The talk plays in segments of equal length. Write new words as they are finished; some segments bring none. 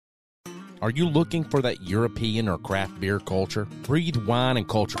Are you looking for that European or craft beer culture? Breathe Wine and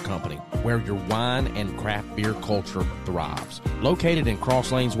Culture Company, where your wine and craft beer culture thrives. Located in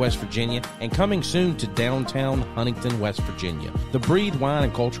Cross Lanes, West Virginia, and coming soon to downtown Huntington, West Virginia. The Breathe Wine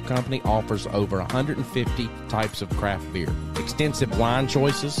and Culture Company offers over 150 types of craft beer, extensive wine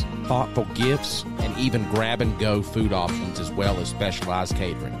choices, thoughtful gifts, and even grab-and-go food options, as well as specialized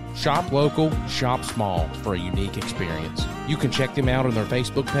catering. Shop local, shop small for a unique experience. You can check them out on their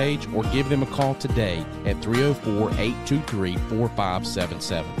Facebook page or give them a call today at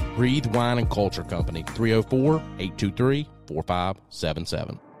 304-823-4577. Breathe Wine and Culture Company,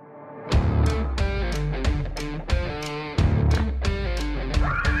 304-823-4577.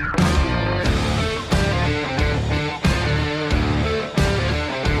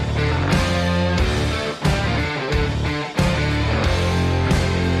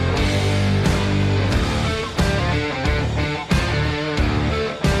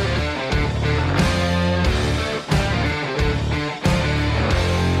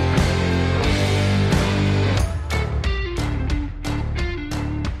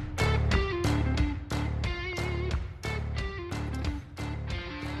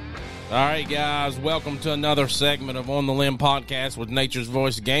 All right, guys, welcome to another segment of On the Limb Podcast with Nature's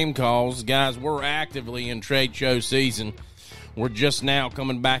Voice Game Calls. Guys, we're actively in trade show season. We're just now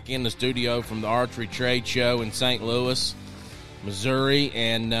coming back in the studio from the Archery Trade Show in St. Louis, Missouri,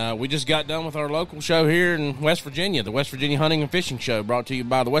 and we just got done with our local show here in West Virginia, the West Virginia Hunting and Fishing Show, brought to you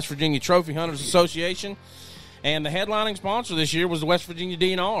by the West Virginia Trophy Hunters Association, and the headlining sponsor this year was the West Virginia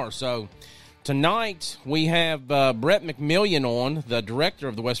DNR, so tonight, we have Brett McMillion on, the director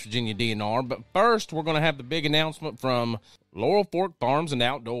of the West Virginia DNR. But first, we're going to have the big announcement from Laurel Fork Farms and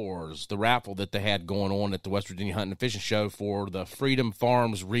Outdoors, the raffle that they had going on at the West Virginia Hunting and Fishing Show for the Freedom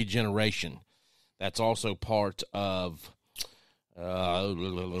Farms Regeneration. That's also part of Hunter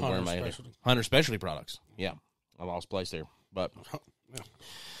Specialty Products. Yeah, I lost place there. But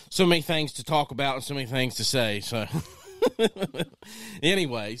so many things to talk about and so many things to say. So,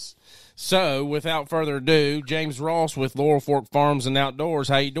 anyways. So, without further ado, James Ross with Laurel Fork Farms and Outdoors.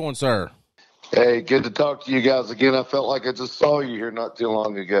 How you doing, sir? Hey, good to talk to you guys again. I felt like I just saw you here not too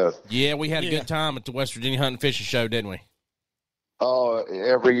long ago. Yeah, we had a good time at the West Virginia Hunting and Fishing Show, didn't we? Oh,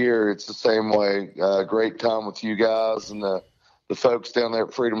 every year it's the same way. Great time with you guys and the folks down there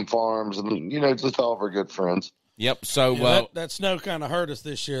at Freedom Farms, and, just all of our good friends. Yep. So that snow kind of hurt us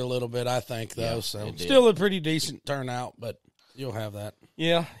this year a little bit, I think, though. Yeah, so still a pretty decent turnout, but you'll have that.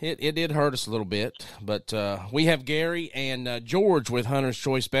 Yeah, it did hurt us a little bit, but we have Gary and George with Hunter's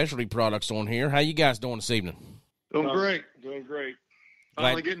Choice Specialty Products on here. How you guys doing this evening? Doing great.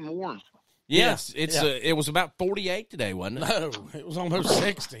 Finally getting warm. Yes, it was about 48 today, wasn't it? No, it was almost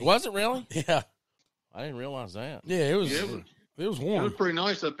 60. Was it really? Yeah. I didn't realize that. Yeah, it was warm. It was pretty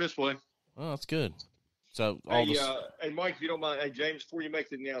nice up this way. Oh, that's good. So, hey, Mike, if you don't mind, hey, James, before you make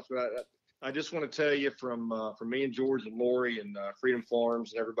the announcement, I just want to tell you from me and George and Lori and Freedom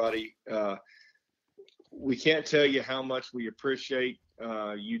Farms and everybody, we can't tell you how much we appreciate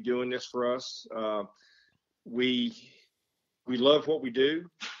you doing this for us. We love what we do,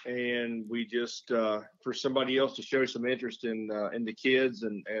 and we just for somebody else to show some interest in the kids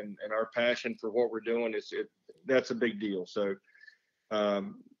and our passion for what we're doing, that's a big deal. So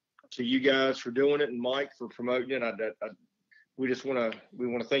to you guys for doing it, and Mike for promoting it, we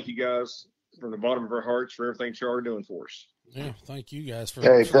want to thank you guys from the bottom of our hearts for everything you are doing for us. Yeah, thank you guys for.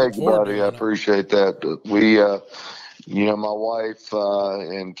 Hey, thank you, buddy. I appreciate that. We, my wife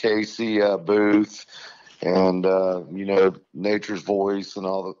and Casey Booth, and Nature's Voice, and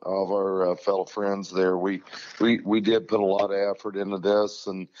all of our fellow friends there. We did put a lot of effort into this,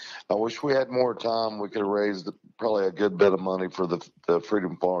 and I wish we had more time. We could have raised probably a good bit of money for the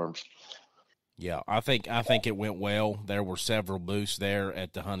Freedom Farms. Yeah, I think it went well. There were several booths there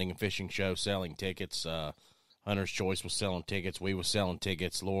at the Hunting and Fishing Show selling tickets. Hunter's Choice was selling tickets. We was selling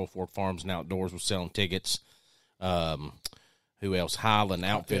tickets. Laurel Fork Farms and Outdoors was selling tickets. Who else? Highland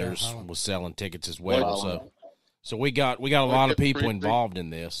Outfitters was selling tickets as well. So we got a lot of people involved in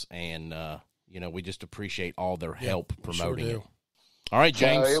this, and we just appreciate all their help promoting it. All right,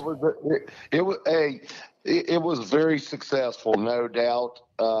 James. It was very successful, no doubt,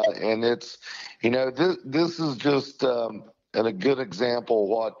 and it's this is just a good example of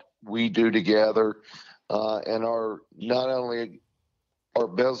what we do together, and our not only our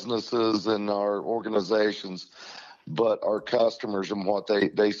businesses and our organizations, but our customers and what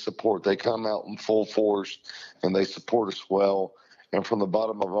they support. They come out in full force and they support us well. And from the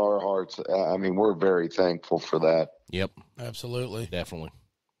bottom of our hearts, we're very thankful for that. Yep. Absolutely. Definitely.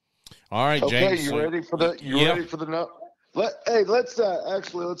 All right, okay, James. you ready for the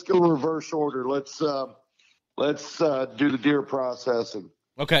Let's go reverse order. Let's do the deer processing.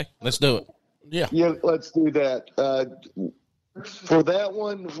 Okay, let's do it. Yeah, let's do that. For that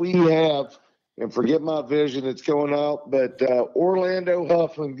one, we have, and forget my vision, it's going out, but Orlando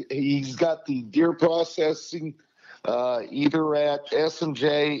Huffman, he's got the deer processing either at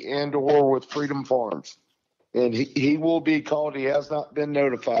S&J and or with Freedom Farms. And he will be called. He has not been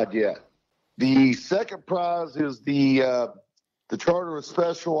notified yet. The second prize is the Charter of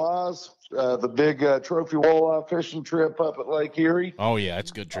Special Eyes, the big trophy walleye fishing trip up at Lake Erie. Oh, yeah,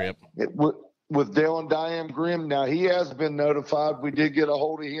 it's a good trip. With Dale and Diane Grimm. Now, he has been notified. We did get a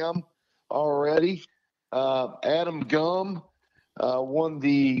hold of him already. Adam Gum won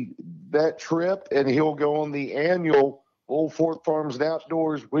that trip, and he'll go on the annual Old Fort Farms and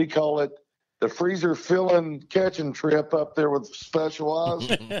Outdoors. We call it the freezer filling catching trip up there with Special Eyes.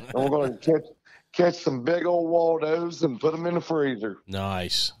 And we're going to catch some big old Waldos and put them in the freezer.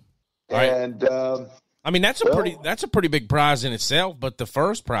 Nice. And I mean, that's a pretty big prize in itself, but the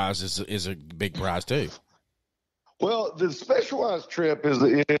first prize is a big prize too. Well, the Specialized trip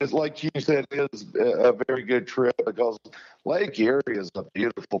is like you said, is a very good trip because Lake Erie is a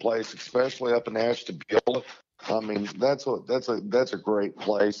beautiful place, especially up in Ashtabula. I mean, that's a great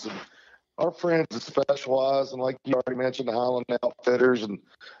place. And our friends at Specialized, and like you already mentioned, the Highland Outfitters, and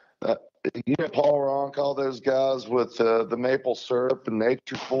Paul Ronk, all those guys with the maple syrup and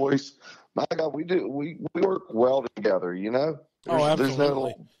Nature's Voice. My God, we work well together.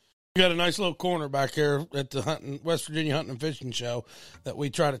 Absolutely. We got a nice little corner back here at the West Virginia Hunting and Fishing Show that we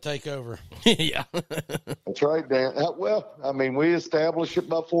try to take over. Yeah. That's right, Dan. Well, I mean, we establish it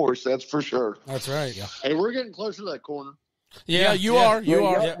by force, that's for sure. That's right. Yeah. Hey, we're getting closer to that corner. Yeah, you are.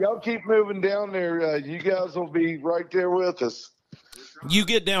 Y'all keep moving down there. You guys will be right there with us. You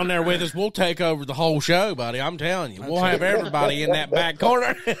get down there with us, we'll take over the whole show, buddy. I'm telling you. We'll have everybody in that back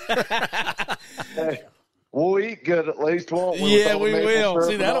corner. Hey, we'll eat good at least, won't we? Yeah, we will.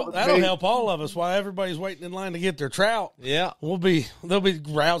 See, that'll help all of us while everybody's waiting in line to get their trout. Yeah. They'll be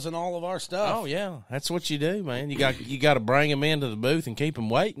rousing all of our stuff. Oh, yeah. That's what you do, man. You got to bring them into the booth and keep them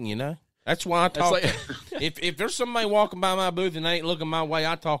waiting, That's why I talk to them. If there's somebody walking by my booth and they ain't looking my way,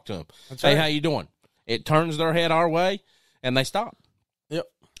 I talk to them. Hey, how you doing? It turns their head our way, and they stop. Yep.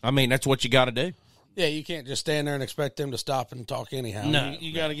 I mean, that's what you got to do. Yeah, you can't just stand there and expect them to stop and talk anyhow. No.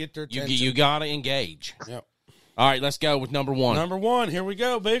 You got to get their attention. You got to engage. Yep. All right, let's go with number one. Number one, here we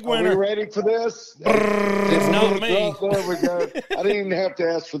go. Big Are winner. we ready for this? It's not me. There we go. I didn't even have to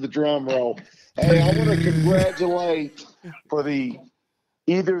ask for the drum roll. Hey, I want to congratulate for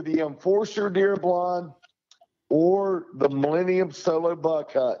either the Enforcer Deer Blind or the Millennium Solo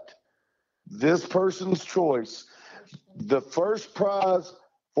Buck Hunt. This person's choice. The first prize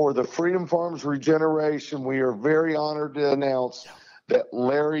for the Freedom Farms Regeneration, we are very honored to announce that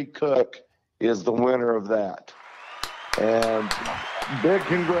Larry Cook is the winner of that. And big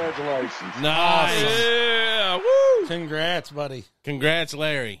congratulations. Nice. Awesome. Yeah. Woo. Congrats, buddy. Congrats,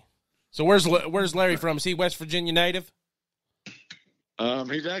 Larry. So where's Larry from? Is he West Virginia native?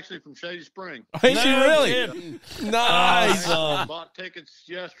 He's actually from Shady Spring. Is he really? Nice. Bought tickets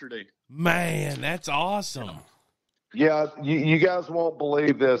yesterday. Man, that's awesome. Yeah, you guys won't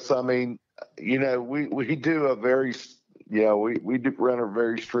believe this. I mean, we do a very, we do run a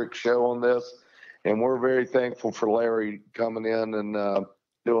very strict show on this, and we're very thankful for Larry coming in and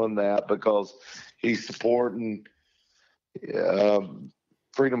doing that because he's supporting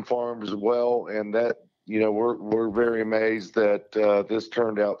Freedom Farms as well, and that we're very amazed that this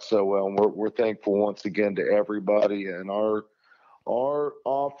turned out so well, and we're thankful once again to everybody, and our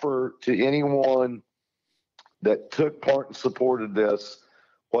offer to anyone that took part and supported this,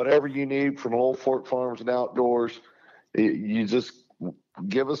 whatever you need from Old Fort Farms and Outdoors, you just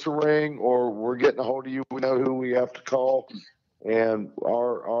give us a ring or we're getting a hold of you. We know who we have to call, and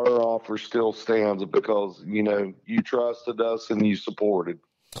our offer still stands because, you trusted us and you supported.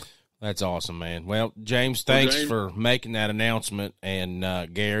 That's awesome, man. Well, James, thanks for making that announcement,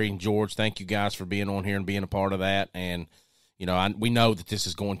 and Gary and George, thank you guys for being on here and being a part of that, and we know that this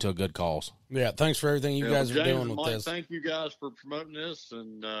is going to a good cause. Yeah, thanks for everything you guys are doing with Mike, this. Thank you guys for promoting this,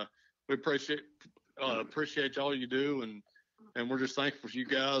 and we appreciate all you do, and we're just thankful for you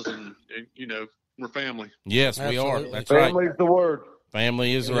guys, and we're family. Yes, Absolutely. we are. That's Family's right. the word.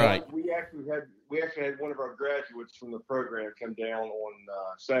 Family is right. We actually had one of our graduates from the program come down on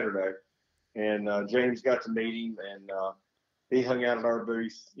Saturday, and James got to meet him, and he hung out at our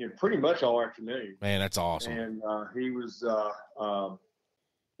booth, pretty much all afternoon. Man, that's awesome. And he was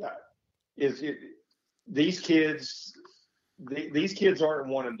these kids, these kids aren't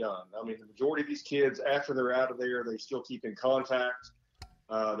one and done. I mean, the majority of these kids, after they're out of there, they still keep in contact.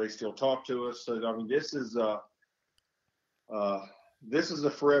 They still talk to us. So, I mean, this is a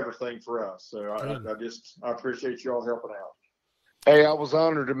forever thing for us. So I appreciate you all helping out. Hey, I was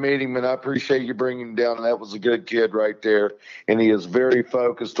honored to meet him, and I appreciate you bringing him down. That was a good kid right there, and he is very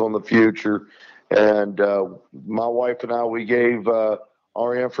focused on the future. And my wife and I, we gave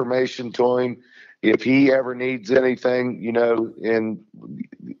our information to him. If he ever needs anything, and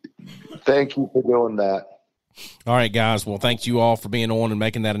thank you for doing that. All right, guys. Well, thanks you all for being on and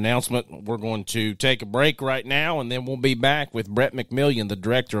making that announcement. We're going to take a break right now, and then we'll be back with Brett McMillion, the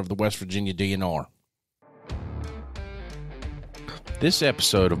director of the West Virginia DNR. This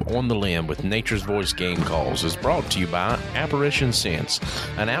episode of On the Limb with Nature's Voice Game Calls is brought to you by Apparition Scents,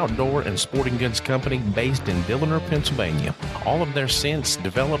 an outdoor and sporting goods company based in Dilliner, Pennsylvania. All of their scents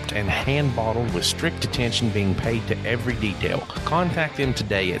developed and hand bottled with strict attention being paid to every detail. Contact them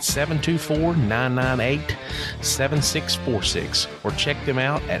today at 724-998-7646 or check them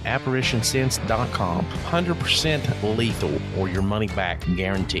out at apparitionscents.com. 100% lethal or your money back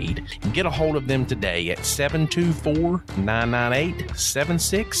guaranteed. Get a hold of them today at 724-998-7646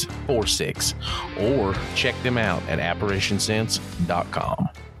 or check them out at apparitionsense.com.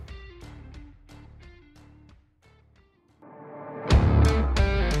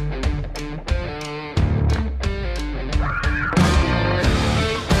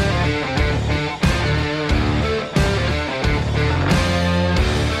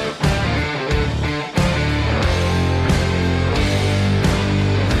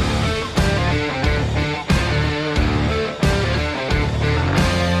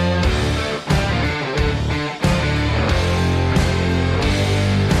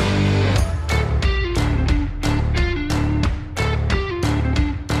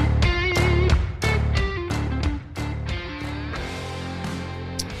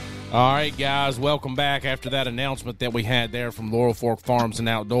 All right, guys, welcome back after that announcement that we had there from Laurel Fork Farms and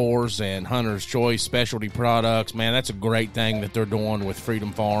Outdoors and Hunter's Choice Specialty Products. Man, that's a great thing that they're doing with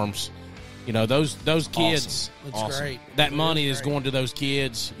Freedom Farms. Those kids, It's awesome. great. That money is going to those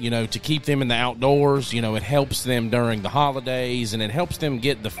kids, to keep them in the outdoors. It helps them during the holidays, and it helps them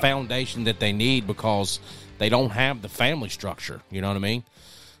get the foundation that they need because they don't have the family structure. You know what I mean?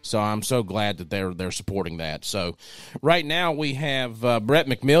 So I'm so glad that they're supporting that. So right now we have Brett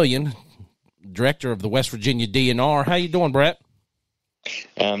McMillion, director of the West Virginia DNR. How you doing, Brett?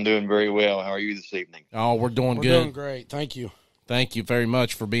 I'm doing very well. How are you this evening? Oh, we're doing good. We're doing great. Thank you. Thank you very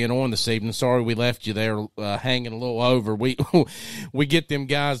much for being on this evening. Sorry we left you there hanging a little over. We get them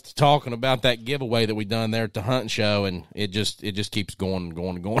guys to talking about that giveaway that we done there at the hunting show, and it just keeps going and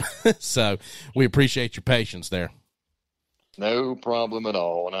going and going. So we appreciate your patience there. No problem at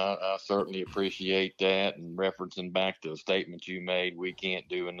all, and I certainly appreciate that. And referencing back to the statement you made, we can't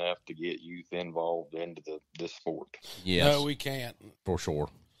do enough to get youth involved into this sport. Yes. No, we can't. For sure.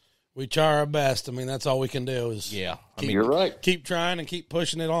 We try our best. I mean, that's all we can do is You're right. Keep trying and keep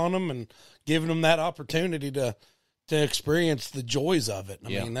pushing it on them and giving them that opportunity to experience the joys of it. I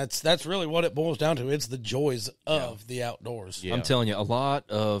mean, that's really what it boils down to. It's the joys of the outdoors. Yeah. I'm telling you, a lot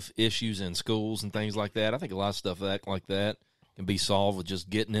of issues in schools and things like that, I think a lot of stuff like that can be solved with just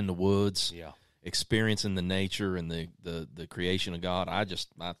getting in the woods, experiencing the nature and the creation of God. I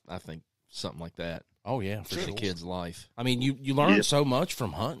think something like that. Oh, yeah, for the kid's life. I mean, you learn so much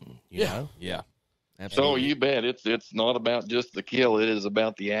from hunting, you know? Yeah. Absolutely. So you bet it's not about just the kill. It is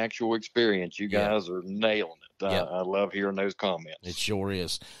about the actual experience. You guys are nailing it. I love hearing those comments. It sure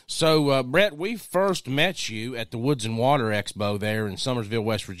is. So, Brett, we first met you at the Woods and Water Expo there in Summersville,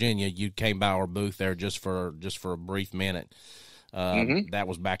 West Virginia. You came by our booth there just for a brief minute. That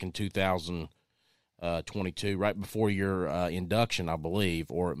was back in 2022, right before your induction, I believe,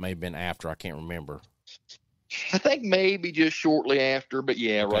 or it may have been after. I can't remember. I think maybe just shortly after, but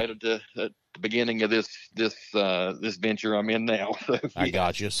right at the beginning of this venture I'm in now. So, I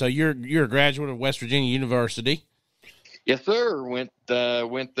got you. So you're a graduate of West Virginia University. Yes, sir. Went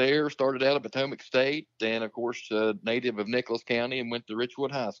there, started out at Potomac State, and of course, native of Nicholas County, and went to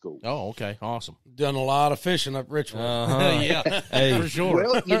Richwood High School. Oh, okay, awesome. Done a lot of fishing up Richwood. Yeah, hey, for sure.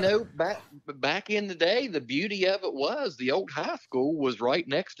 Well, back in the day, the beauty of it was the old high school was right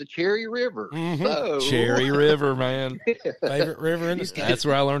next to Cherry River. Mm-hmm. So, Cherry River, man. Favorite river in the state. That's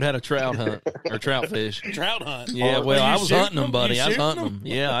where I learned how to trout hunt or trout fish. Trout hunt. Yeah, well, I was hunting them, buddy. I was hunting them.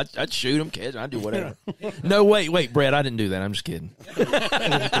 Yeah, I'd shoot them, catch them. I'd do whatever. No, wait, Brett, I didn't do that. I'm just kidding.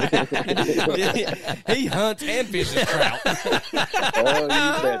 He hunts and fishes trout. Oh, you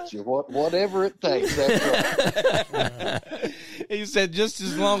betcha. Whatever it takes. That's right. He said, just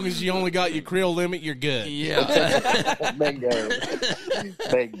as long as you only got your creel limit, you're good. Yeah. Bingo.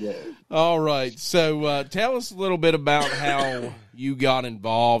 Bingo. All right. So tell us a little bit about how you got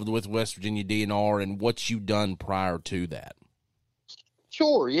involved with West Virginia DNR and what you done prior to that.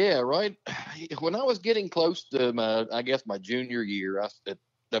 Sure, yeah, right. When I was getting close to my junior year at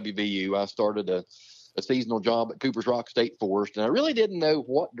WVU, I started a seasonal job at Cooper's Rock State Forest, and I really didn't know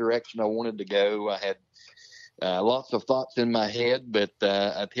what direction I wanted to go. I had lots of thoughts in my head, but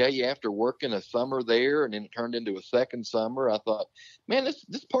I tell you, after working a summer there and then it turned into a second summer, I thought, man,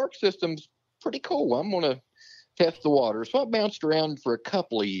 this park system's pretty cool. I'm going to test the water. So I bounced around for a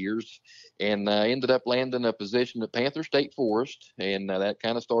couple of years and ended up landing a position at Panther State Forest, and that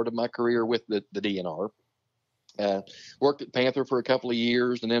kind of started my career with the DNR. Worked at Panther for a couple of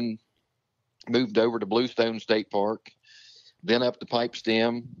years and then moved over to Bluestone State Park, then up to Pipe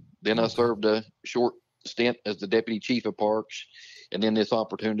Stem. Then I served a short stint as the deputy chief of parks, and then this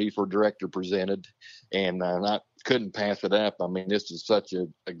opportunity for director presented, and I couldn't pass it up. I mean, this is such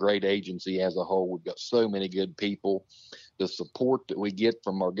a great agency as a whole. We've got so many good people. The support that we get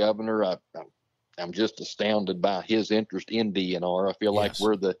from our governor, I'm just astounded by his interest in DNR. I feel like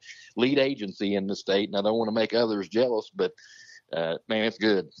we're the lead agency in the state, and I don't want to make others jealous, but man, it's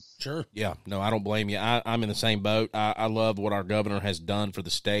good. Sure. Yeah. No, I don't blame you. I'm in the same boat. I love what our governor has done for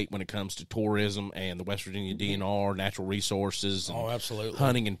the state when it comes to tourism and the West Virginia DNR, natural resources. And absolutely.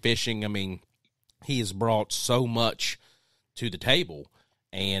 Hunting and fishing. I mean, he has brought so much to the table.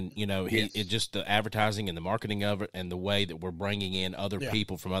 And, you know, it just the advertising and the marketing of it and the way that we're bringing in other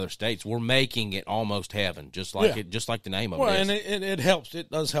people from other states, we're making it almost heaven, just like the name of it is. Well, and it helps.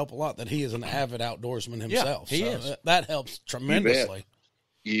 It does help a lot that he is an avid outdoorsman himself. Yeah, he is. That helps tremendously.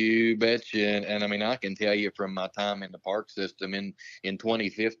 You betcha. And I mean, I can tell you from my time in the park system in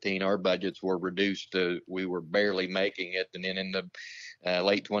 2015, our budgets were reduced to, we were barely making it. And then in the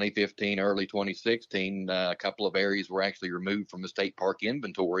late 2015, early 2016, a couple of areas were actually removed from the state park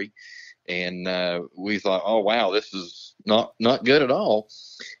inventory. And we thought, oh, wow, this is not good at all.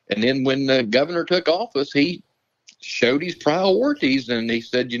 And then when the governor took office, he showed his priorities and he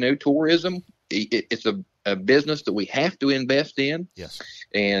said, you know, tourism, it's a business that we have to invest in. Yes.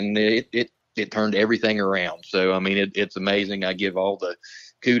 And it turned everything around. So, I mean, it's amazing. I give all the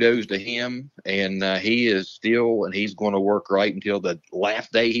kudos to him, and he is still, and he's going to work right until the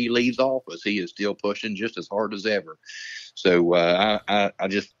last day he leaves office. He is still pushing just as hard as ever. So I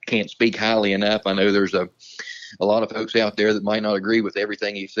just can't speak highly enough. I know there's a lot of folks out there that might not agree with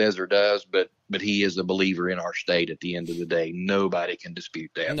everything he says or does, but he is a believer in our state at the end of the day. Nobody can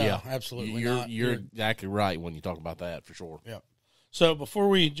dispute that. No, absolutely not. You're exactly right when you talk about that, for sure. Yeah. So before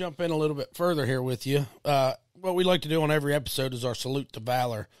we jump in a little bit further here with you, what we like to do on every episode is our salute to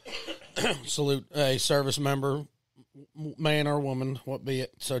valor. Salute a service member, man or woman, what be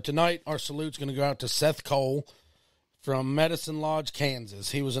it. So tonight our salute's going to go out to Seth Cole from Medicine Lodge,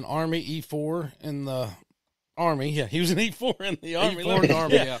 Kansas. He was an Army E4 in the Army. Yeah, he was an E4 in the Army. E4 in the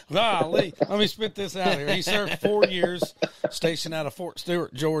Army, yeah. Golly. Let me spit this out here. He served 4 years stationed out of Fort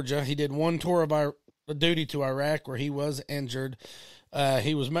Stewart, Georgia. He did one tour of our duty to Iraq where he was injured.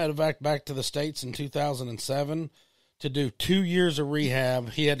 He was medevaced back to the States in 2007 to do 2 years of rehab.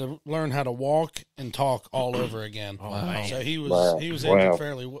 He had to learn how to walk and talk all over again. Oh, wow. So he was injured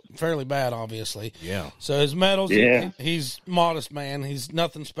fairly bad, obviously. Yeah. So his medals, he's modest man. He's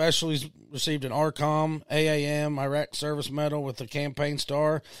nothing special. He's received an ARCOM, AAM, Iraq Service Medal with the Campaign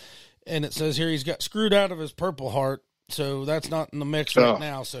Star. And it says here he's got screwed out of his Purple Heart. So that's not in the mix right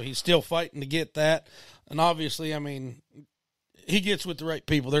now. So he's still fighting to get that. And obviously, I mean, he gets with the right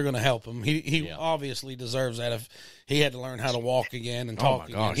people. They're going to help him. He obviously deserves that if he had to learn how to walk again and talk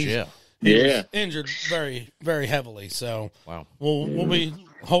again. He was injured very, very heavily. So we'll be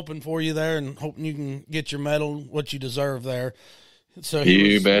hoping for you there and hoping you can get your medal, what you deserve there. So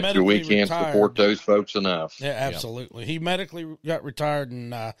you betcha we can't support those folks enough. Yeah, absolutely. He medically got retired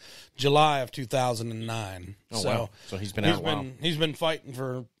in July of 2009. Oh, wow. So he's been out a while. He's been fighting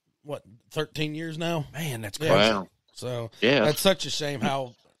for, 13 years now? Man, that's crazy. Wow. So that's such a shame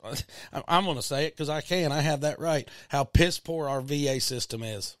how, I'm going to say it because I can. I have that right, how piss poor our VA system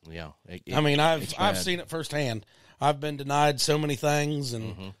is. Yeah. I've seen it firsthand. I've been denied so many things,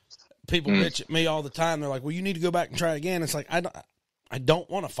 and people bitch at me all the time. They're like, well, you need to go back and try it again. It's like, I don't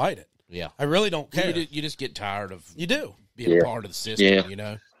want to fight it. Yeah. I really don't care. You just get tired of being a part of the system, you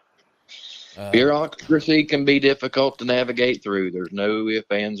know? Bureaucracy can be difficult to navigate through. There's no ifs,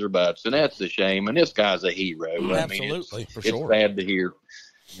 ands, or buts, and that's a shame. And this guy's a hero. Absolutely, for sure. It's sad to hear.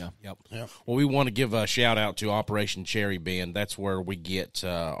 Yeah. Yep. Well, we want to give a shout out to Operation Cherry Bend. That's where we get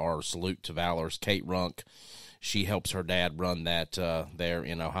our salute to valors. Kate Runk, she helps her dad run that there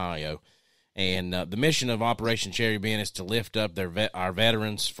in Ohio. And the mission of Operation Cherry Bend is to lift up our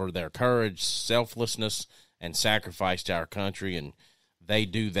veterans for their courage, selflessness, and sacrifice to our country. And they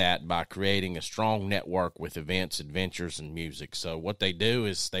do that by creating a strong network with events, adventures, and music. So what they do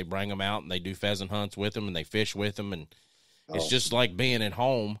is they bring them out and they do pheasant hunts with them and they fish with them, and it's just like being at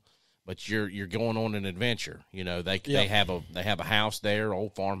home, but you're going on an adventure. You know, they have a house there,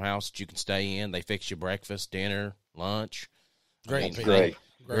 old farmhouse that you can stay in. They fix you breakfast, dinner, lunch. Great people.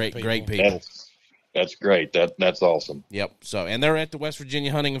 That's great. That's awesome. Yep. So, and they're at the West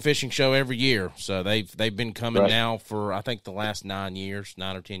Virginia Hunting and Fishing Show every year. So they've been coming now for I think the last 9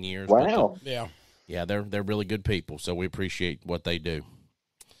 or 10 years. Wow. Yeah, they're really good people. So we appreciate what they do.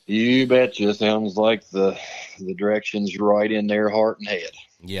 You betcha. Sounds like the direction's right in their heart and head.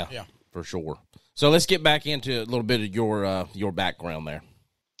 Yeah, for sure. So let's get back into a little bit of your background there.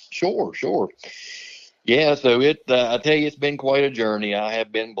 Sure. Yeah, so I tell you, it's been quite a journey. I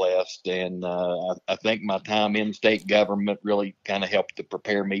have been blessed, and I think my time in state government really kind of helped to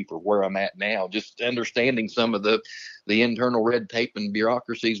prepare me for where I'm at now. Just understanding some of the internal red tape and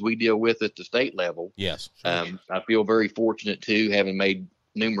bureaucracies we deal with at the state level. Yes. I feel very fortunate, too, having made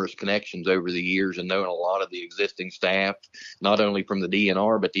numerous connections over the years and knowing a lot of the existing staff, not only from the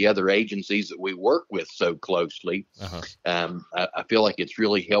DNR, but the other agencies that we work with so closely. I feel like it's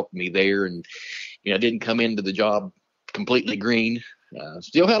really helped me there. And, I didn't come into the job completely green.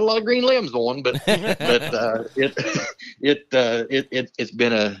 Still had a lot of green limbs on, but it's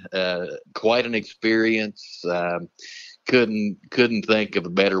been quite an experience. Couldn't think of a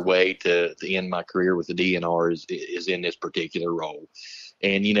better way to end my career with the DNR is in this particular role.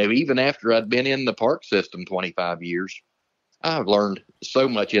 And, even after I'd been in the park system 25 years, I've learned so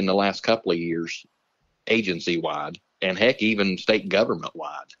much in the last couple of years, agency-wide, and heck, even state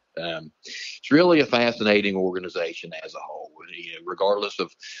government-wide. It's really a fascinating organization as a whole, regardless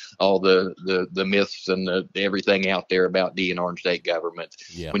of all the myths and everything out there about DNR and state government.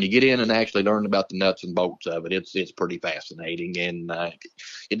 Yeah. When you get in and actually learn about the nuts and bolts of it, it's pretty fascinating, and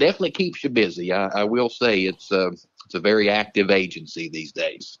it definitely keeps you busy. I will say it's a very active agency these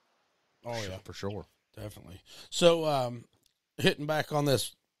days. Oh yeah, for sure, definitely. So, hitting back on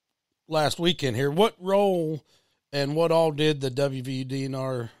this last weekend here, what role and what all did the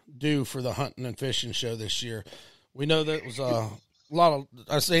WVDNR do for the hunting and fishing show this year? We know that it was a lot of,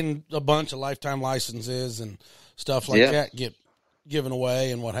 I've seen a bunch of lifetime licenses and stuff like that get given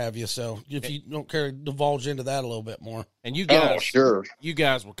away and what have you. So if you don't care to divulge into that a little bit more. And you guys, sure. You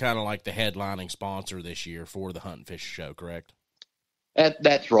guys were kind of like the headlining sponsor this year for the Hunt and Fish Show, correct?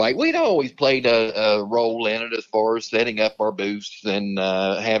 That's right. We'd always played a role in it as far as setting up our booths and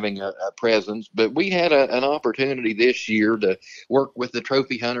having a presence. But we had an opportunity this year to work with the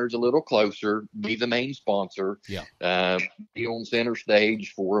trophy hunters a little closer, be the main sponsor, be on center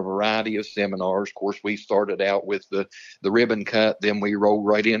stage for a variety of seminars. Of course, we started out with the ribbon cut. Then we rolled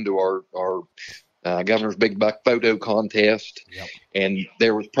right into our Governor's Big Buck photo contest. Yep. And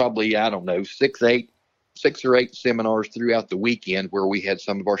there was probably, 6 or 8 seminars throughout the weekend where we had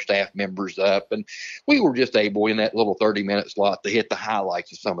some of our staff members up, and we were just able in that little 30-minute slot to hit the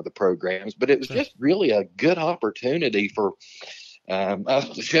highlights of some of the programs. But it was just really a good opportunity for us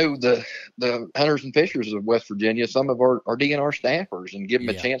to show the hunters and fishers of West Virginia some of our DNR staffers and give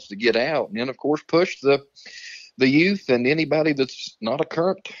them a chance to get out. And then, of course, push the youth and anybody that's not a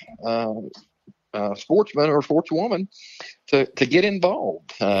current sportsman or sportswoman to get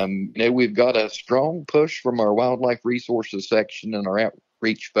involved. We've got a strong push from our wildlife resources section and our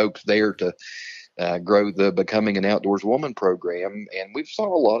outreach folks there to grow the Becoming an Outdoors Woman program, and we've saw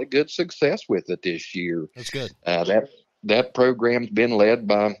a lot of good success with it this year. That's good. That program's been led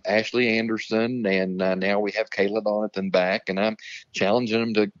by Ashley Anderson, and now we have Kayla Donathan back, and I'm challenging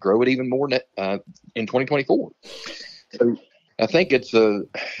them to grow it even more in 2024. So I think it's an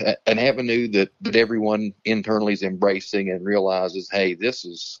avenue that everyone internally is embracing and realizes, hey, this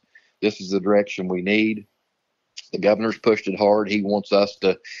is the direction we need. The governor's pushed it hard. He wants us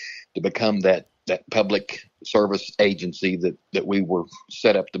to become that public service agency that we were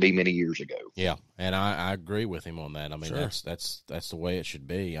set up to be many years ago. Yeah, and I agree with him on that. I mean, that's the way it should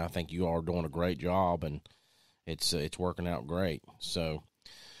be. I think you are doing a great job, and it's working out great. So,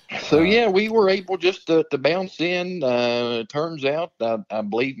 So yeah, we were able just to bounce in. Turns out, I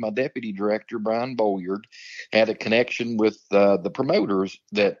believe my deputy director Brian Bolyard had a connection with the promoters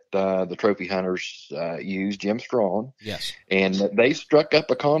that the Trophy Hunters use, Jim Strawn. Yes, and they struck up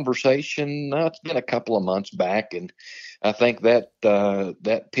a conversation. It's been a couple of months back, and I think that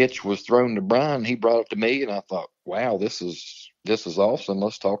that pitch was thrown to Brian. He brought it to me, and I thought, wow, this is awesome.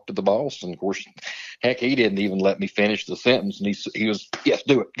 Let's talk to the boss. And of course, heck, he didn't even let me finish the sentence. And he was, yes,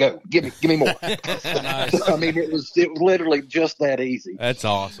 do it, go, give me more. Nice. I mean, it was literally just that easy. That's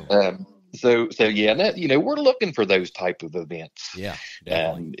awesome. So yeah, and that, we're looking for those type of events. Yeah,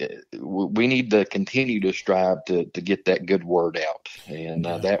 definitely. We need to continue to strive to get that good word out. And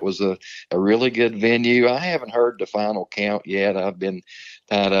that was a really good venue. I haven't heard the final count yet. I've been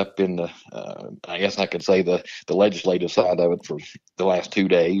tied up in the, I guess I could say the legislative side of it for the last 2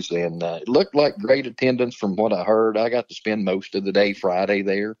 days. And it looked like great attendance from what I heard. I got to spend most of the day Friday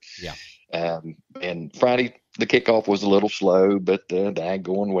there. Yeah. And Friday, the kickoff was a little slow, but the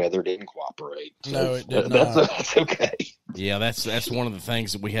daggone weather didn't cooperate. So No, it did not. That's okay. Yeah, that's one of the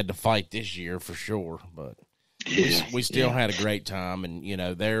things that we had to fight this year for sure. But we still had a great time,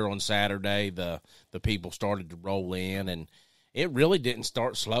 and there on Saturday, the people started to roll in, and it really didn't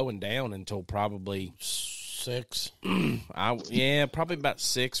start slowing down until probably 6. Probably about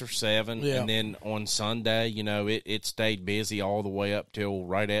 6 or 7, Yeah. and then on Sunday, it stayed busy all the way up till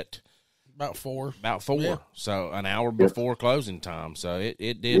right at About 4. Yeah. So an hour before closing time. So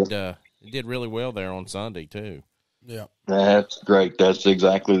it did really well there on Sunday too. Yeah. That's great. That's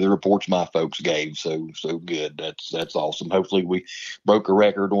exactly the reports my folks gave. So good. That's awesome. Hopefully we broke a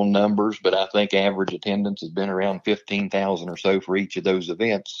record on numbers, but I think average attendance has been around 15,000 or so for each of those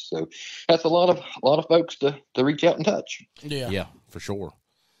events. So that's a lot of folks to reach out and touch. Yeah. Yeah, for sure.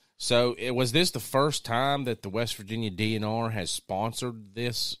 So was this the first time that the West Virginia DNR has sponsored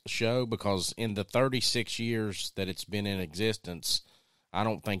this show? Because in the 36 years that it's been in existence, I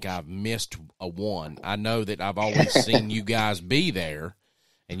don't think I've missed a one. I know that I've always seen you guys be there,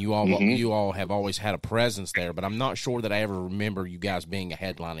 and you all have always had a presence there, but I'm not sure that I ever remember you guys being a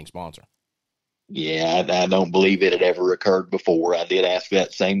headlining sponsor. Yeah, I don't believe it had ever occurred before. I did ask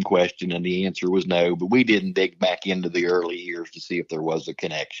that same question, and the answer was no. But we didn't dig back into the early years to see if there was a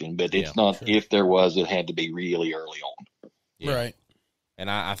connection. But it's not. Sure. If there was, it had to be really early on. Yeah. Right. And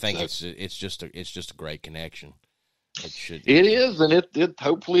I think it's just a great connection. It is, and it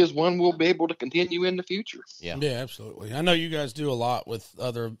hopefully is one we'll be able to continue in the future. Yeah. Yeah, absolutely. I know you guys do a lot with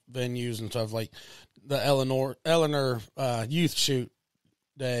other venues and stuff, like the Eleanor Youth Shoot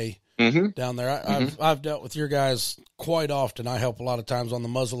Day. Down there. I've dealt with your guys quite often. I help a lot of times on the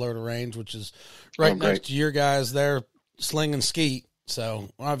muzzleloader range, which is right next to your guys there, Sling and Skeet. So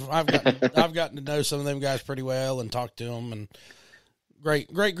I've gotten to know some of them guys pretty well and talk to them, and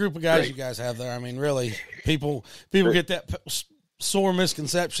great group of guys you guys have there. I mean, really, people get that sore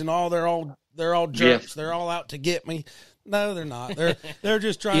misconception. Oh, they're all jerks. Yes. They're all out to get me. No, they're not. They're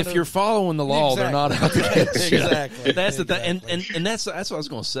just trying. If you're following the law, they're not out to get you. Exactly. That's the thing, and that's what I was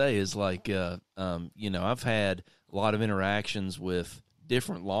going to say is like, I've had a lot of interactions with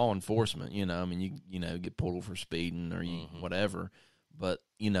different law enforcement. I mean, you get pulled over for speeding or whatever, but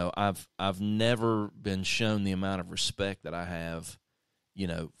I've never been shown the amount of respect that I have,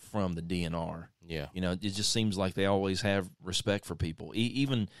 from the DNR. Yeah. It just seems like they always have respect for people,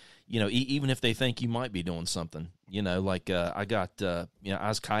 even if they think you might be doing something. I was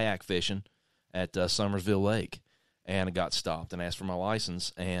kayak fishing at Summersville Lake, and I got stopped and asked for my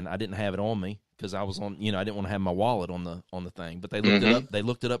license, and I didn't have it on me because I was on. I didn't want to have my wallet on the thing. But they looked it up. They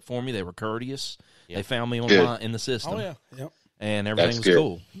looked it up for me. They were courteous. Yep. They found me online in the system. Oh yeah, yep. And everything was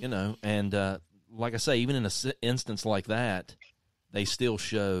cool. And like I say, even in an instance like that, they still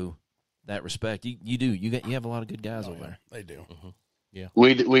show that respect. You have a lot of good guys over there. They do. Yeah,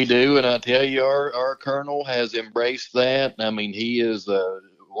 we do, and I tell you, our colonel has embraced that. I mean, he is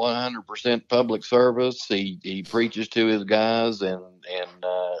 100% public service. He preaches to his guys, and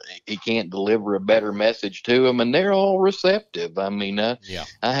he can't deliver a better message to them, and they're all receptive. I mean, I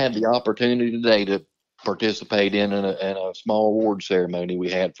had the opportunity today to participate in a small award ceremony we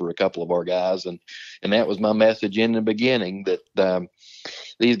had for a couple of our guys, and that was my message in the beginning, that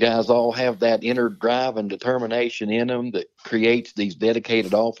these guys all have that inner drive and determination in them that creates these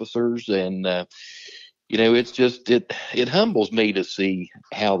dedicated officers. And, it's just, it humbles me to see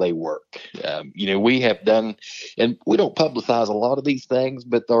how they work. We have done, and we don't publicize a lot of these things,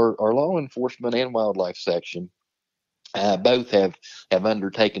 but our law enforcement and wildlife section both have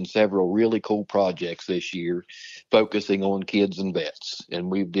undertaken several really cool projects this year, focusing on kids and vets. And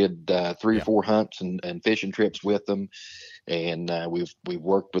we did 3 or 4 hunts and fishing trips with them. And we've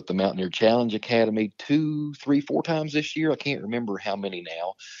worked with the Mountaineer Challenge Academy 2, 3, 4 times this year. I can't remember how many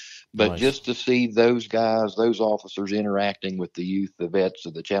now. But just to see those guys, those officers interacting with the youth, the vets,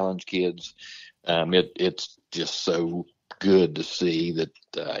 or the challenge kids, it's just so good to see that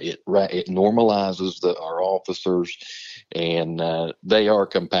it normalizes our officers, and they are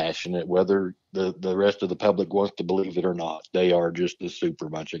compassionate, whether the rest of the public wants to believe it or not. They are just a super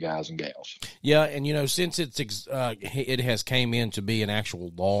bunch of guys and gals. Yeah, and since it has came in to be an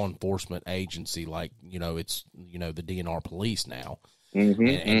actual law enforcement agency, like it's the DNR police now.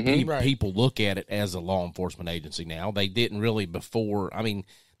 People look at it as a law enforcement agency now. They didn't really before. I mean,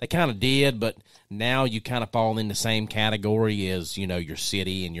 they kind of did, but now you kind of fall in the same category as, your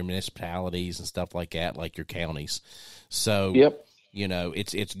city and your municipalities and stuff like that, like your counties. So,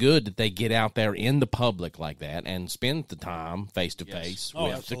 it's good that they get out there in the public like that and spend the time face to face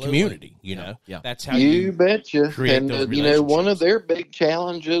with the community. That's how you betcha. Create and those one of their big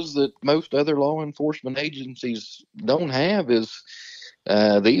challenges that most other law enforcement agencies don't have is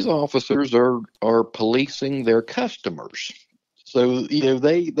these officers are policing their customers. So,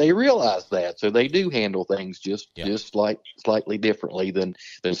 they realize that. So they do handle things just slightly differently than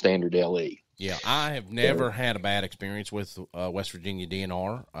standard LE. Yeah, I have never had a bad experience with West Virginia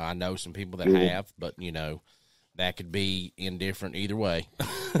DNR. I know some people that have, but, that could be indifferent either way.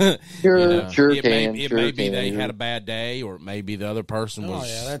 Sure it can. May be they had a bad day, or it may be the other person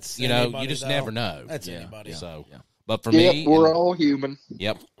was, that's you just never know. That's anybody. So, but for me, we're all human.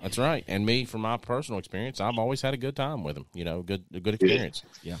 Yep, that's right. And me, from my personal experience, I've always had a good time with them. A good experience.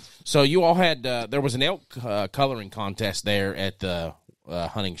 Yeah. So you all had there was an elk coloring contest there at the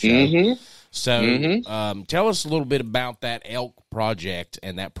hunting show. So tell us a little bit about that elk project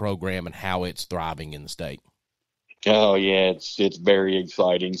and that program and how it's thriving in the state. Oh yeah, it's very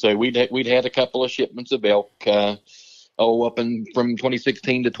exciting. So we'd had a couple of shipments of elk. Up from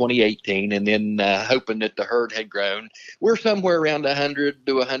 2016 to 2018, and then hoping that the herd had grown. We're somewhere around 100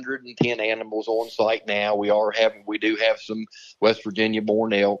 to 110 animals on site now. We do have some West Virginia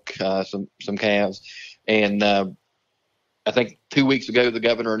born elk, some calves, and I think 2 weeks ago the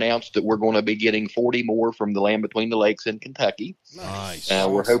governor announced that we're going to be getting 40 more from the Land Between the Lakes in Kentucky. Nice.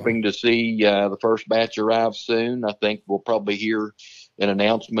 We're hoping to see the first batch arrive soon. I think we'll probably hear an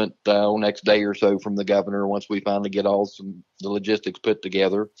announcement next day or so from the governor once we finally get the logistics put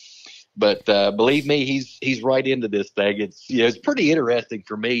together. But believe me, he's right into this thing. It's pretty interesting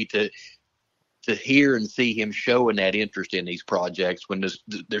for me to hear and see him showing that interest in these projects when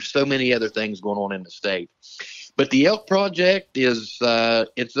there's so many other things going on in the state. But the elk project is I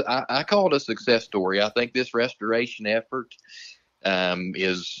call it a success story. I think this restoration effort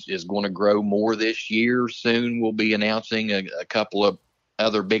is going to grow more this year. Soon we'll be announcing a couple of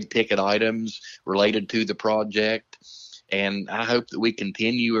other big ticket items related to the project. And I hope that we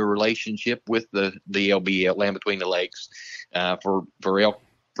continue a relationship with the LBL, Land Between the Lakes, for elk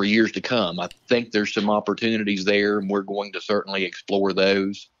for years to come. I think there's some opportunities there, and we're going to certainly explore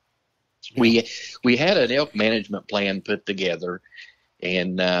those. We had an elk management plan put together,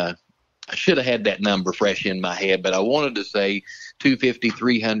 and I should have had that number fresh in my head, but I wanted to say 250,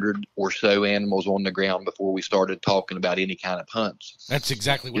 300 or so animals on the ground before we started talking about any kind of hunts. That's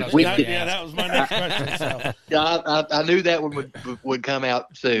exactly what I was going to ask. That was my next question. So. I knew that one would come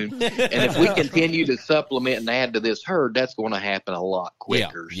out soon. And if we continue to supplement and add to this herd, that's going to happen a lot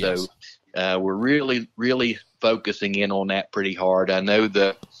quicker. Yeah, yes. So we're really, really focusing in on that pretty hard. I know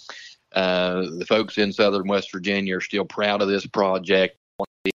the folks in southern West Virginia are still proud of this project, want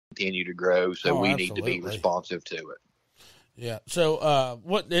to continue to grow, so we need to be responsive to it. Yeah. So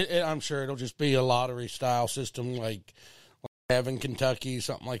I'm sure it'll just be a lottery style system like we have in Kentucky,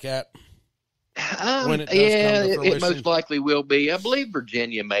 something like that. It most likely will be. I believe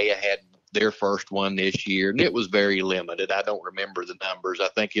Virginia may have had their first one this year, and it was very limited. I don't remember the numbers. I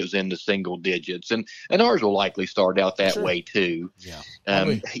think it was in the single digits, and ours will likely start out that way too. Yeah.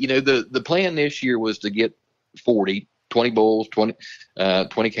 The plan this year was to get 20 bulls, 20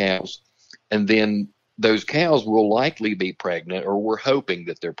 cows, and then those cows will likely be pregnant, or we're hoping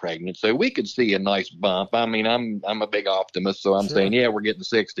that they're pregnant. So we could see a nice bump. I mean, I'm a big optimist, so I'm saying, we're getting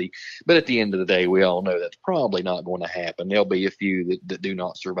 60. But at the end of the day, we all know that's probably not going to happen. There'll be a few that do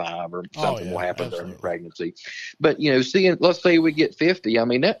not survive, or something will happen during the pregnancy. But, let's say we get 50. I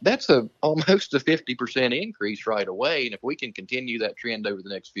mean, that's almost a 50% increase right away. And if we can continue that trend over the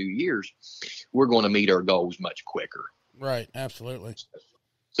next few years, we're going to meet our goals much quicker. Right. Absolutely.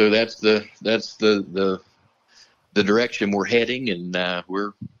 So that's the the direction we're heading, and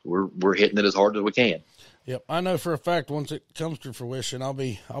we're hitting it as hard as we can. Yep, I know for a fact once it comes to fruition, I'll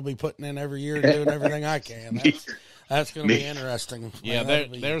be putting in every year doing everything I can. That's going to be interesting. Yeah,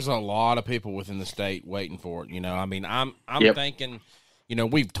 there's a lot of people within the state waiting for it. I mean, I'm thinking,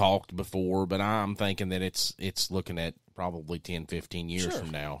 we've talked before, but I'm thinking that it's looking at probably 10, 15 years from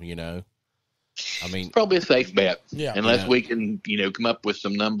now. I mean, it's probably a safe bet. Yeah, unless we can, come up with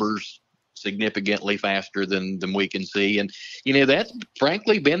some numbers significantly faster than we can see. And, that's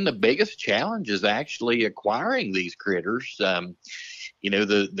frankly been the biggest challenge, is actually acquiring these critters. The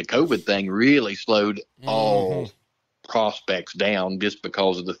COVID thing really slowed all prospects down just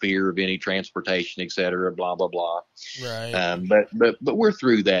because of the fear of any transportation, et cetera, blah, blah, blah. Right. But we're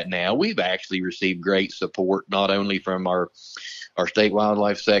through that now. We've actually received great support, not only from our state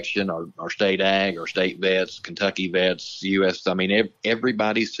wildlife section, our state ag, our state vets, Kentucky vets, U.S. I mean,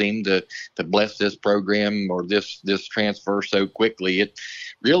 everybody seemed to bless this program or this transfer so quickly. It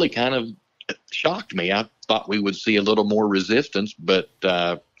really kind of shocked me. I thought we would see a little more resistance, but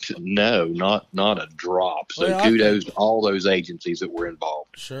no, not a drop. So kudos to all those agencies that were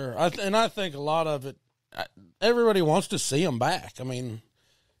involved. Sure. I think a lot of it, everybody wants to see them back. I mean,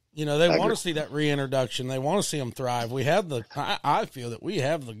 they want to see that reintroduction. They want to see them thrive. We have I feel that we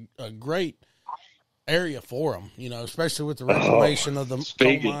have a great area for them, especially with the reclamation of the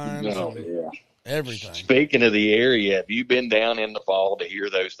coal mines and everything. Speaking of the area, have you been down in the fall to hear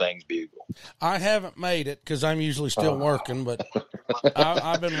those things bugle? I haven't made it because I'm usually still working, but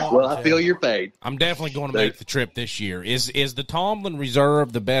I've been wanting Well, I feel you're paid. I'm definitely going to make the trip this year. Is the Tomlin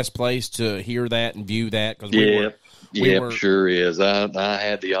Reserve the best place to hear that and view that? Because sure is. I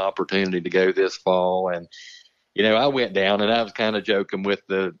had the opportunity to go this fall, and I went down, and I was kind of joking with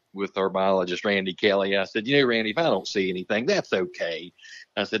our biologist Randy Kelly. I said, Randy, if I don't see anything, that's okay.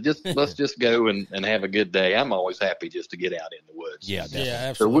 I said, let's just go and have a good day. I'm always happy just to get out in the woods. Yeah, definitely. Yeah,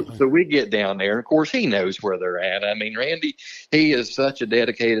 absolutely. So we get down there, and of course he knows where they're at. I mean, Randy, he is such a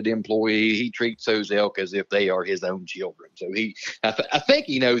dedicated employee. He treats those elk as if they are his own children. So I think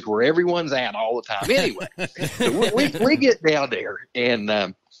he knows where everyone's at all the time. Anyway, so we get down there,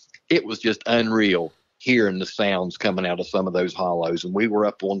 and it was just unreal hearing the sounds coming out of some of those hollows. And we were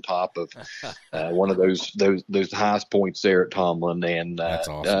up on top of one of those highest points there at Tomlin, and that's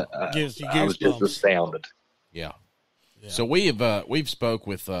awesome. I was just astounded. Yeah. So we've spoke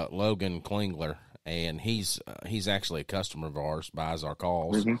with Logan Klingler, and he's actually a customer of ours, buys our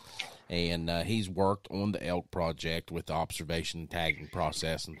calls, and he's worked on the elk project with the observation tagging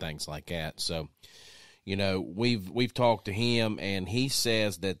process and things like that. So, we've talked to him, and he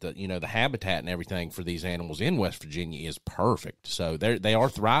says that the habitat and everything for these animals in West Virginia is perfect. So they are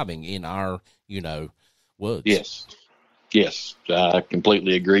thriving in our woods. Yes, I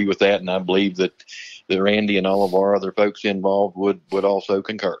completely agree with that, and I believe that Randy and all of our other folks involved would also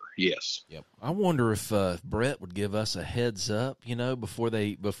concur. Yes. Yep. I wonder if Brett would give us a heads up, before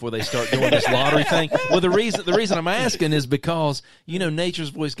they start doing this lottery thing. Well, the reason I'm asking is because Nature's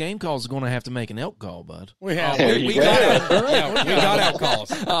Voice Game Calls is going to have to make an elk call, bud. We have. We got elk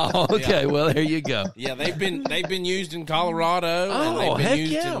calls. Oh, okay. Yeah. Well, there you go. Yeah, they've been used in Colorado. Oh, and they've been heck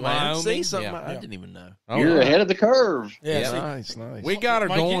used yeah, in man! Wyoming. See something I didn't even know. You're ahead of the curve. Yeah, nice. We got her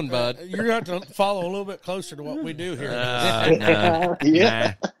Mike, going, bud. You're going to have to follow a little bit closer to what we do here. Nah.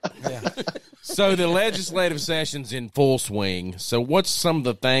 Yeah. So the legislative session's in full swing. So what's some of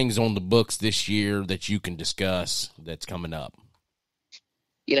the things on the books this year that you can discuss that's coming up?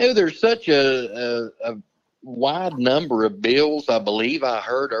 There's such a wide number of bills. I believe I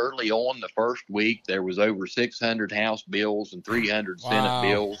heard early on the first week there was over 600 House bills and 300 Senate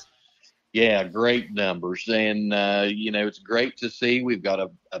bills. Yeah, great numbers. And, it's great to see we've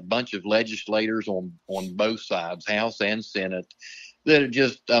got a bunch of legislators on both sides, House and Senate, that are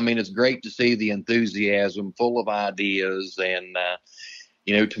just, it's great to see the enthusiasm, full of ideas. And,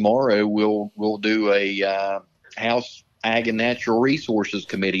 tomorrow we'll do a House Ag and Natural Resources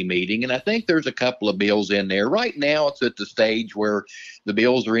Committee meeting. And I think there's a couple of bills in there. Right now it's at the stage where the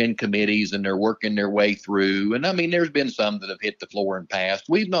bills are in committees and they're working their way through. And there's been some that have hit the floor and passed.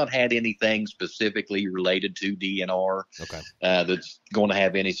 We've not had anything specifically related to DNR that's going to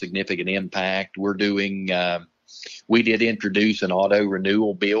have any significant impact. We're doing, we did introduce an auto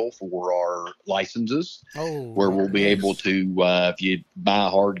renewal bill for our licenses where we'll be able to, if you buy a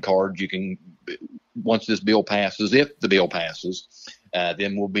hard card, you can, once this bill passes, if the bill passes,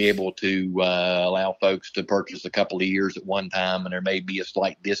 then we'll be able to allow folks to purchase a couple of years at one time, and there may be a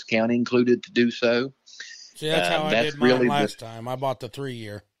slight discount included to do so. See, that's how I did mine last time. I bought the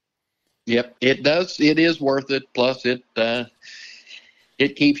 3-year. Yep, it does. It is worth it. Plus, it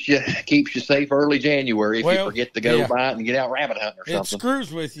it keeps you safe early January if you forget to go by it and get out rabbit hunting or something. It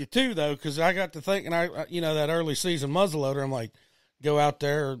screws with you too, though, because I got to thinking, that early season muzzleloader, I'm like, go out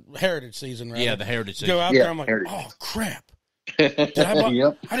there, or heritage season, rather. Yeah, the heritage season. Go out there, I'm like, oh crap. I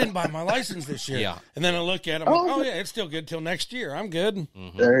didn't buy my license this year. Yeah. And then I look at it, I'm like, it's still good till next year. I'm good.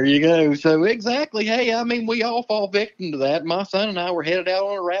 Mm-hmm. There you go. So exactly. Hey, I mean, we all fall victim to that. My son and I were headed out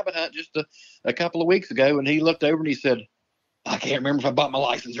on a rabbit hunt just a couple of weeks ago, and he looked over and he said, I can't remember if I bought my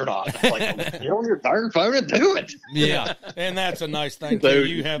license or not. I'm like, get on your darn phone and do it. Yeah. And that's a nice thing, too.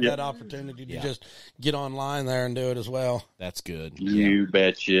 You have that opportunity to just get online there and do it as well. That's good. You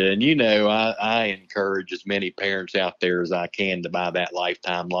betcha. And, I encourage as many parents out there as I can to buy that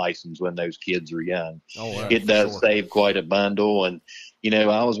lifetime license when those kids are young. Oh, it does save quite a bundle. And,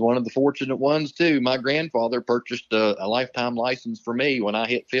 I was one of the fortunate ones, too. My grandfather purchased a lifetime license for me when I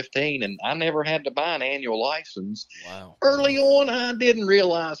hit 15, and I never had to buy an annual license. Wow. Early on, I didn't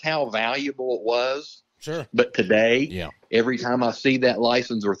realize how valuable it was. Sure. But today, every time I see that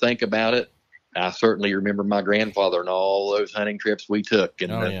license or think about it, I certainly remember my grandfather and all those hunting trips we took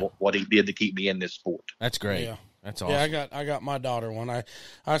and what he did to keep me in this sport. That's great. Yeah. That's awesome. Yeah, I got my daughter one.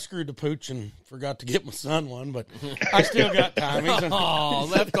 I screwed the pooch and forgot to get my son one, but I still got time.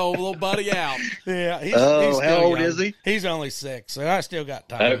 Left old little buddy out. Yeah. He's how old young. is he? He's only 6, so I still got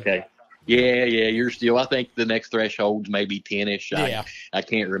time. Okay. Yeah, you're still. I think the next threshold's maybe 10-ish. Yeah. I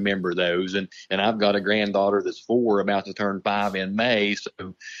can't remember those, and I've got a granddaughter that's 4, about to turn 5 in May.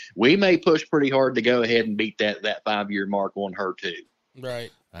 So we may push pretty hard to go ahead and beat that 5-year mark on her too.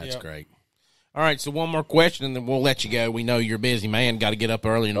 Right. That's great. All right, so one more question, and then we'll let you go. We know you're a busy man, got to get up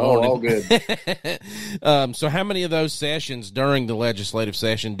early in the morning. All good. So how many of those sessions during the legislative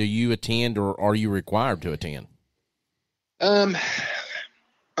session do you attend, or are you required to attend?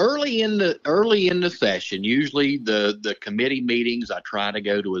 Early in the session, usually the committee meetings, I try to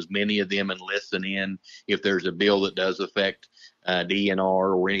go to as many of them and listen in if there's a bill that does affect DNR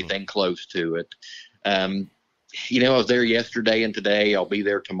or anything close to it. I was there yesterday and today. I'll be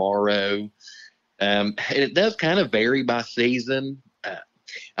there tomorrow. And it does kind of vary by season.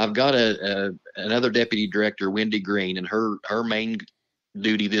 I've got another deputy director, Wendy Green, and her main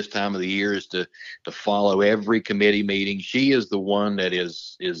duty this time of the year is to follow every committee meeting. She is the one that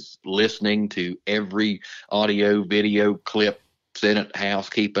is listening to every audio, video clip, Senate, House,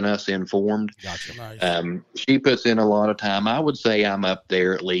 keeping us informed. Gotcha. Nice. She puts in a lot of time. I would say I'm up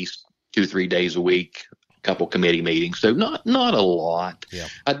there at least 2-3 days a week. Couple committee meetings, so not a lot. Yeah.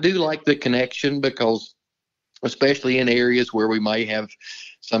 I do like the connection because, especially in areas where we may have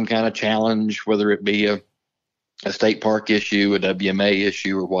some kind of challenge, whether it be a state park issue, a WMA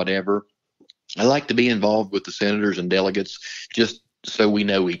issue, or whatever, I like to be involved with the senators and delegates just so we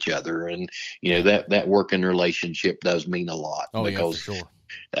know each other, and that working relationship does mean a lot. Because, for sure.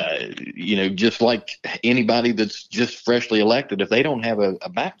 Just like anybody that's just freshly elected, if they don't have a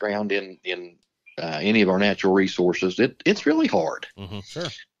background in any of our natural resources, it's really hard. Mm-hmm. Sure.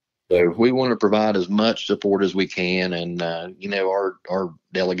 So we want to provide as much support as we can, and our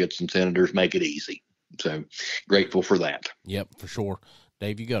delegates and senators make it easy. So grateful for that. Yep, for sure.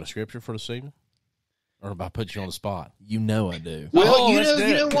 Dave, you got a scripture for this evening? Or if I put you on the spot? You know I do. Well, you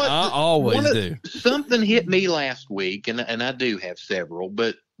know what? I always do. Something hit me last week, and I do have several,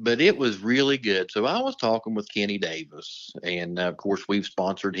 but it was really good. So I was talking with Kenny Davis, and of course we've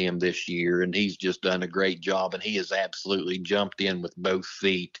sponsored him this year, and he's just done a great job, and he has absolutely jumped in with both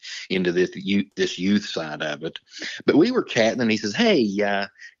feet into this youth side of it. But we were chatting, and he says, "Hey,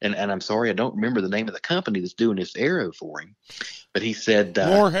 and I'm sorry I don't remember the name of the company that's doing this arrow for him, but he said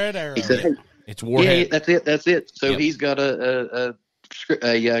Warhead Arrow." He said, "Hey." It's Warhead. Yeah, that's it. So he's got a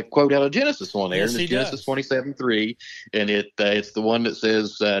quote out of Genesis on there, yes, and it's Genesis 27:3, and it's the one that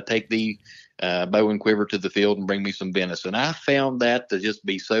says, "Take the bow and quiver to the field and bring me some venison." I found that to just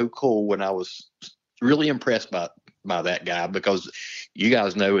be so cool when I was really impressed by that guy, because you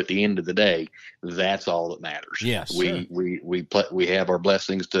guys know at the end of the day, that's all that matters. Yes, we have our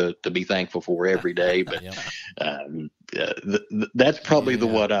blessings to be thankful for every day, but that's probably the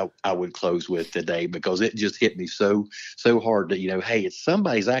one I would close with today, because it just hit me so hard that hey, it's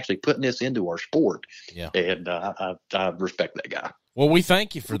somebody's actually putting this into our sport. Yeah, and I respect that guy. Well, we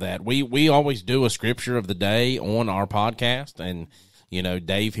thank you for that. We always do a scripture of the day on our podcast, and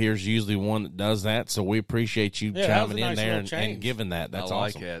Dave here's usually one that does that, so we appreciate you chiming in there and giving that. That's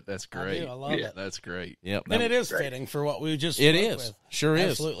awesome. I like it. That's great. I love it. That's great. Yep. And it is fitting for what we just It is. with. Sure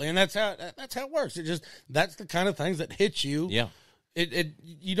is. Absolutely. And that's how it works. That's the kind of things that hit you. Yeah.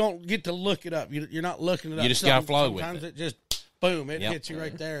 You don't get to look it up. You're not looking it up. You just got to flow with it. Sometimes it just boom, it hits you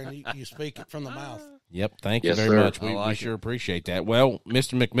right there, and you speak it from the mouth. Yep, thank you Yes, very sir. much. We sure appreciate that. Well,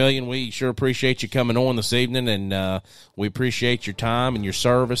 Mr. McMillion, we sure appreciate you coming on this evening, and we appreciate your time and your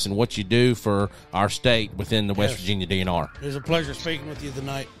service and what you do for our state within the West Virginia DNR. It was a pleasure speaking with you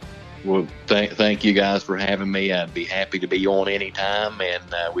tonight. Well, thank you guys for having me. I'd be happy to be on anytime. And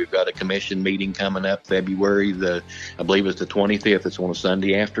we've got a commission meeting coming up February I believe it's the 25th. It's on a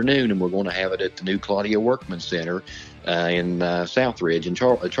Sunday afternoon, and we're going to have it at the new Claudia Workman Center in Southridge in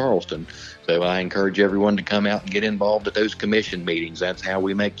Charleston. So I encourage everyone to come out and get involved at those commission meetings. That's how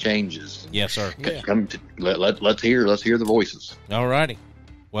we make changes. Yes, sir. Yeah. Let's hear the voices. All righty.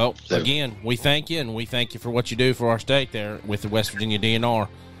 Well, again, we thank you, and we thank you for what you do for our state there with the West Virginia DNR.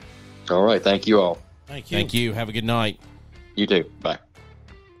 All right. Thank you all. Thank you. Thank you. Have a good night. You too. Bye.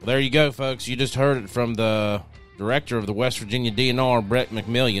 Well, there you go, folks. You just heard it from the director of the West Virginia DNR, Brett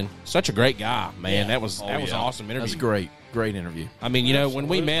McMillion. Such a great guy, man. Yeah. That was an awesome interview. That's great. Great interview. I mean, when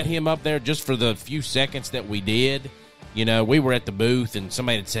we met him up there, just for the few seconds that we did, we were at the booth and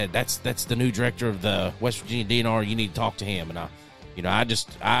somebody had said, that's the new director of the West Virginia DNR. You need to talk to him. And I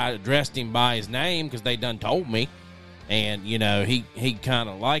addressed him by his name because they done told me. And, he kind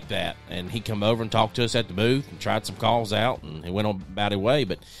of liked that. And he come over and talked to us at the booth and tried some calls out, and he went on about his way.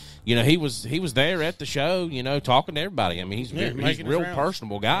 But, he was there at the show, talking to everybody. I mean, he's a real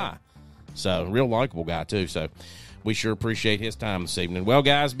personable guy. So, real likable guy, too. So, we sure appreciate his time this evening. Well,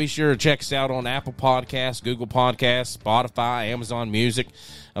 guys, be sure to check us out on Apple Podcasts, Google Podcasts, Spotify, Amazon Music,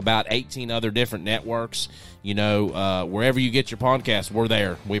 about 18 other different networks. Wherever you get your podcasts, we're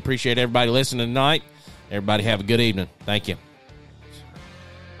there. We appreciate everybody listening tonight. Everybody have a good evening. Thank you.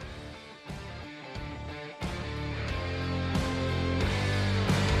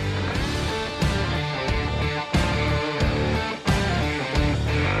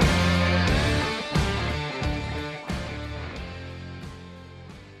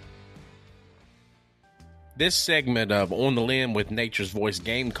 This segment of On the Limb with Nature's Voice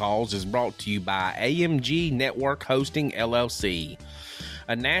Game Calls is brought to you by AMG Network Hosting, LLC,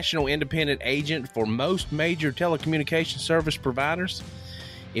 a national independent agent for most major telecommunication service providers.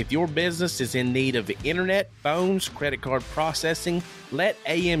 If your business is in need of internet, phones, credit card processing, let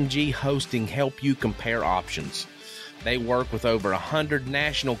AMG Hosting help you compare options. They work with over 100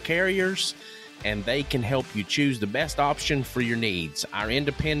 national carriers, and they can help you choose the best option for your needs. Our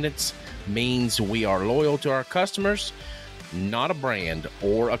independence means we are loyal to our customers, not a brand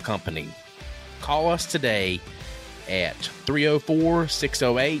or a company. Call us today at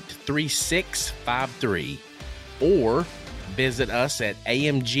 304-608-3653 or visit us at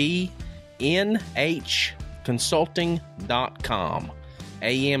amgnhconsulting.com.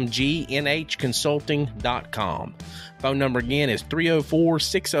 amgnhconsulting.com. Phone number again is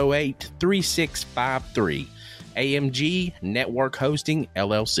 304-608-3653. AMG Network Hosting,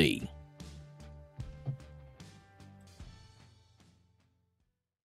 LLC.